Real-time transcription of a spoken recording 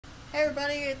Hey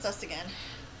everybody, it's us again.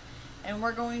 And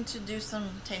we're going to do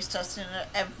some taste testing of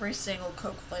every single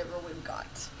Coke flavor we've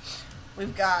got.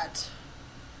 We've got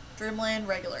Dreamland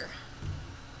Regular,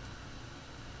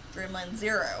 Dreamland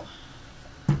Zero,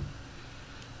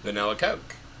 Vanilla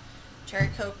Coke. Cherry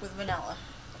Coke with vanilla,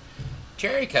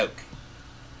 Cherry Coke.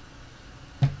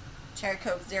 Cherry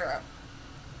Coke Zero,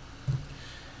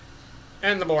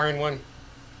 And the boring one.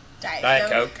 Diet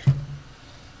Coke.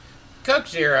 Coke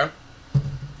Zero.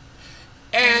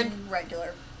 And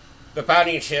regular. the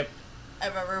pounding ship.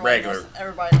 Regular.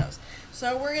 Everybody knows.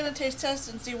 So we're going to taste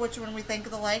test and see which one we think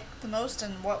the most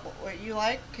and what you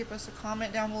like. Keep us a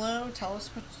comment down below. Tell us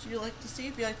what you like to see.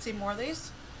 If you'd like to see more of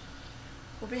these,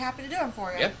 we'll be happy to do them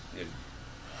for you. Yep.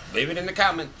 Leave it in the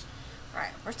comments.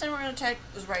 Alright, first thing we're going to take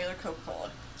is regular Coca-Cola.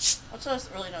 Which us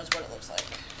really knows what it looks like.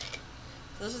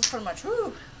 So this is pretty much,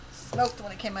 smoked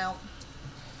when it came out.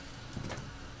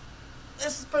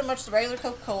 This is pretty much the regular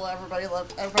Coca-Cola.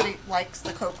 Everybody likes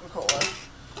the Coca-Cola.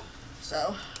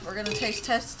 So, we're going to taste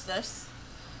test this.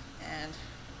 And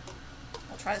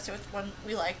we'll try to see which one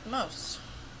we like the most.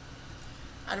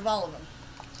 Out of all of them.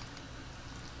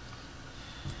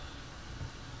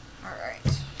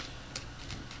 Alright.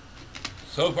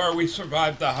 So far, we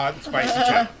survived the hot and spicy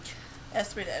challenge.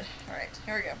 Yes, we did. Alright,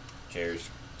 here we go. Cheers.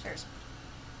 Cheers.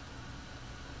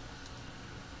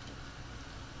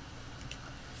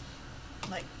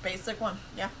 Like, basic one.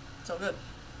 Yeah, so good.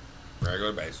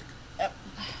 Regular basic. Yep.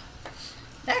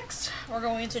 Next, we're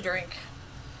going to drink.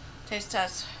 Taste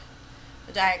test.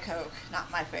 The Diet Coke.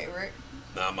 Not my favorite.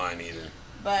 Not mine either.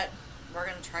 But we're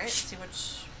going to try it, see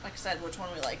which, like I said, which one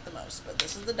we like the most. But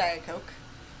this is the Diet Coke.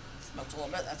 Smoked a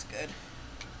little bit, that's good.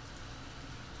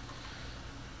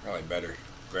 Probably better.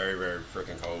 Very, very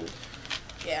freaking cold.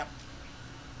 Yeah.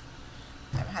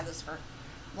 I haven't had this for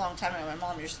a long time ago. My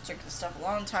mom used to drink this stuff a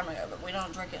long time ago, but we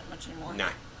don't drink it much anymore. Nah.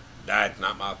 That's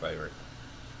not my favorite.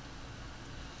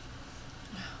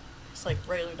 It's like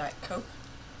regular Diet Coke.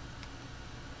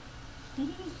 I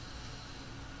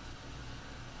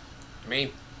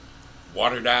mean,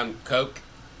 watered down Coke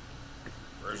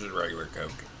versus regular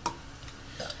Coke.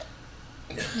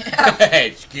 Yeah.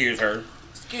 Excuse her.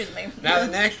 Excuse me. Now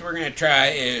the next we're going to try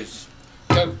is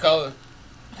Coca-Cola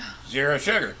Zero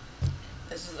Sugar.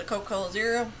 This is the Coca-Cola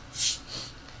Zero.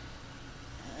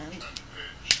 And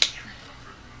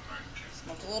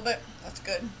smoked a little bit. That's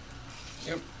good.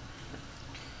 Yep.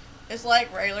 It's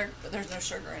like regular, but there's no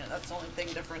sugar in it. That's the only thing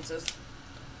difference is.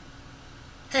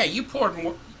 Hey, you poured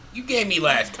more. You gave me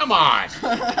less. Come on.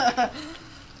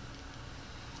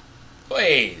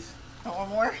 Please. Want one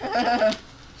more?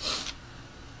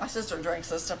 My sister drinks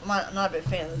this stuff. I'm not a big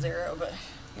fan of the Zero, but.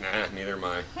 Nah, neither am I.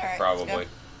 All right, probably. let's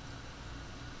go.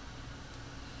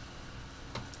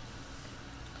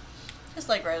 It's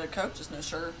like regular Coke, just no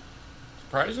sugar.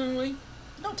 Surprisingly,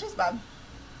 Don't taste bad.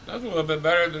 that's a little bit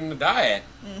better than the diet.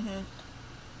 Mm-hmm.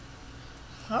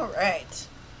 Alright.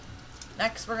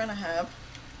 Next we're gonna have,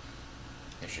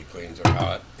 If she cleans her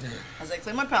palate. as I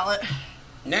clean my palate,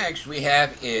 Next we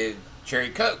have is Cherry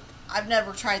Coke. I've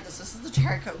never tried this. This is the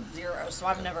Cherry Coke Zero, so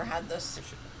I've never had this.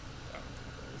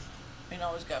 We can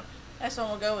always go. Next one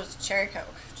we'll go is Cherry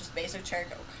Coke. Just basic Cherry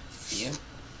Coke. Yeah.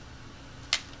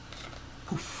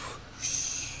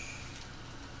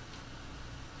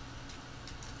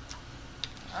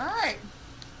 Alright.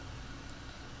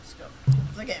 Let's go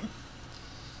for the game.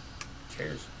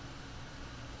 Cheers.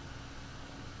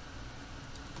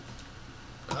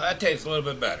 Well, that tastes a little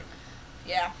bit better.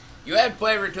 Yeah. You add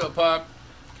flavor to a pop,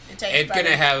 It tastes it's better.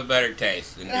 gonna have a better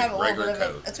taste than It's gonna have just a little regular bit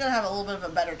of Coke. it's gonna have a little bit of a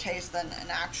better taste than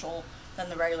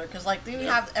the regular, because like we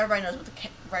have, everybody knows what the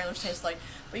regulars taste like,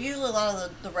 but usually a lot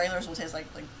of the regulars will taste like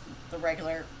the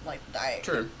regular, like Diet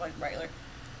True. Coke, like regular.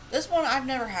 This one I've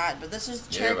never had, but this is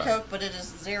Cherry Yeah. Coke, but it is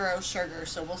zero sugar,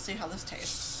 so we'll see how this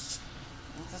tastes.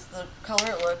 This is the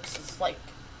color it looks. It's like,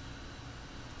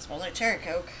 it smells like Cherry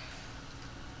Coke.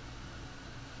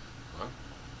 Huh?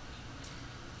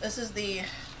 This is the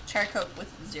Cherry Coke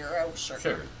with zero sugar.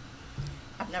 Sugar.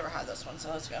 I've never had this one, so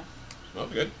let's go.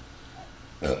 Smells good.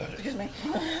 Excuse me.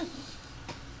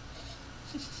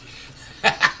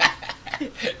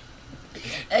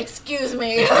 Excuse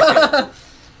me. That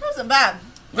wasn't bad.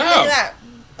 No. Look at that.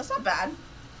 That's not bad.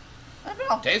 Not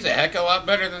at all. Tastes a heck of a lot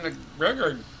better than the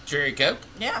regular Cherry Coke.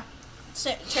 Yeah.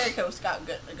 Cherry Coke's got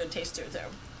a good taste to it, too.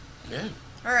 Yeah.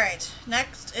 Alright,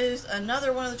 next is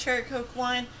another one of the Cherry Coke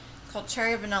line called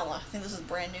Cherry Vanilla. I think this is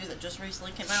brand new that just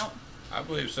recently came out. I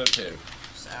believe so too.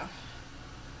 So.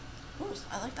 Ooh,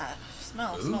 I like that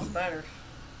smell. It Ooh. smells better.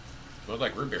 Smells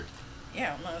like root beer.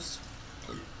 Yeah, almost.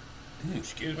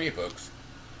 Excuse me, folks.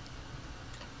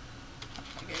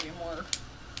 I gave you more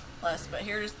less. But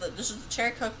this is the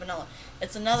cherry Coke vanilla.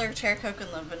 It's another cherry Coke in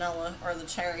the vanilla or the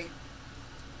cherry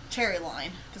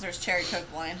line, because there's cherry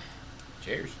Coke line.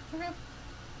 Cheers. Okay.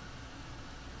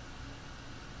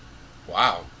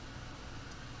 Wow.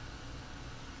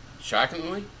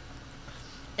 Shockingly,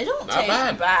 It don't Not taste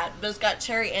bad. bad, but it's got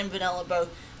cherry and vanilla both.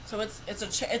 So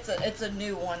it's a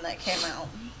new one that came out.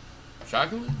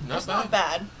 shockingly, not It's bad. not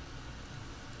bad.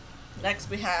 Next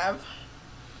we have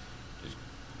Just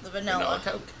the vanilla.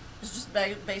 Coke. It's just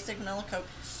basic vanilla Coke.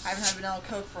 I haven't had vanilla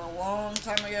Coke for a long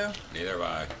time ago. Neither have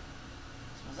I.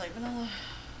 Smells like vanilla.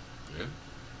 Yeah.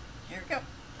 Here we go.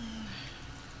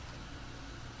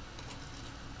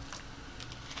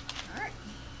 Alright.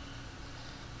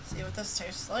 See what this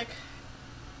tastes like.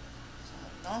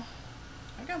 So, no.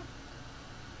 There we go.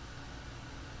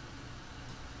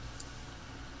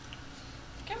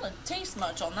 Can't really taste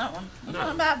much on that one. That's No.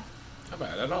 not bad. Not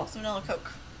bad at all. It's vanilla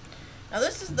Coke. Now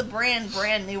this is the brand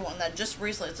new one that just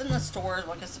recently, it's in the stores.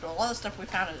 Like I said, a lot of stuff we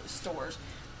found at the stores.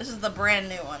 This is the brand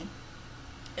new one.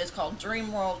 It's called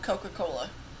Dream World Coca-Cola.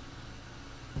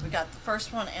 We got the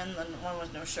first one and the one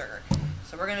with no sugar.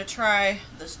 So we're going to try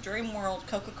this Dream World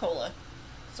Coca-Cola.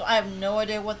 So I have no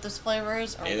idea what this flavor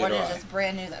is or Neither what do it is. I. It's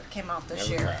brand new that came out this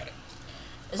Never year. tried it.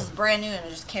 This is brand new and it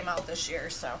just came out this year.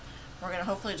 So we're going to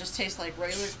hopefully just taste like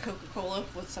regular Coca-Cola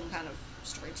with some kind of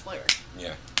strange flavor.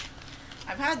 Yeah.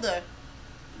 I've had the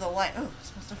light. Oh, it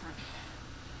smells different.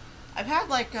 I've had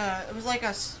like it was like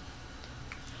a.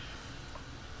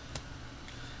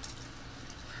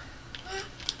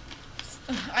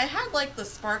 I had like the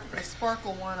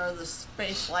sparkle one or the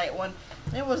space light one.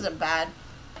 It wasn't bad.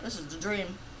 This is the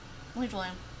dream. Let me try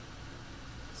it.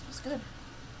 It smells good.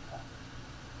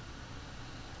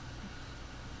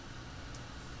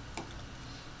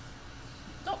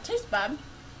 Don't taste bad.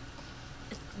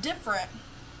 It's different.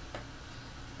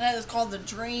 And it's called the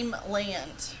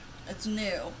Dreamland. It's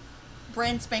new.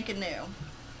 Brand spanking new.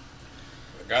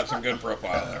 Got some good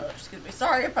profile there. Excuse me.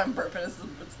 Sorry if I'm burping. It's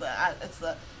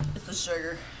the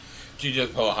sugar. She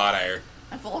just pull hot air.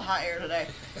 I'm full of hot air today.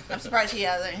 I'm surprised he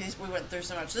hasn't. We went through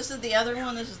so much. This is the other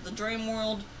one. This is the Dream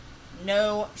World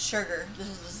No Sugar. This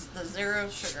is the zero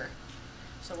sugar.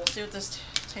 So we'll see what this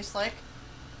tastes like.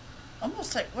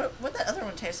 Almost like what that other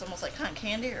one tastes almost like cotton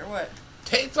candy or what?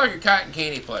 Tastes like a cotton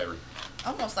candy flavor.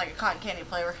 Almost like a cotton candy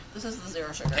flavor. This is the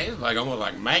zero sugar. Tastes like almost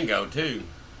like mango too.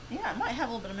 Yeah, it might have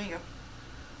a little bit of mango.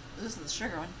 This is the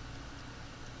sugar one.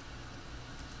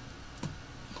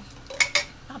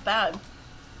 Not bad.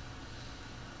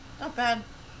 Not bad.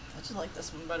 I just like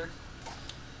this one better.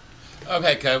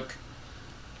 Okay, Coke.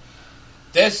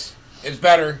 This is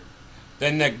better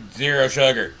than the zero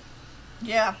sugar.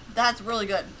 Yeah, that's really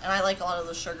good. And I like a lot of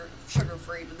the sugar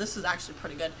free, but this is actually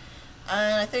pretty good.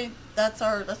 And I think that's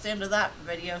the end of that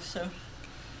video, so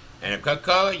And if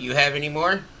Coca-Cola, you have any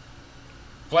more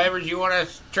flavors you want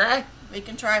us to try? we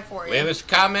can try for you. Leave us a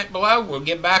comment below. We'll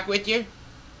get back with you.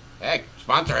 Heck,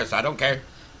 sponsor us. I don't care.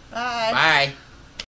 Bye. Bye.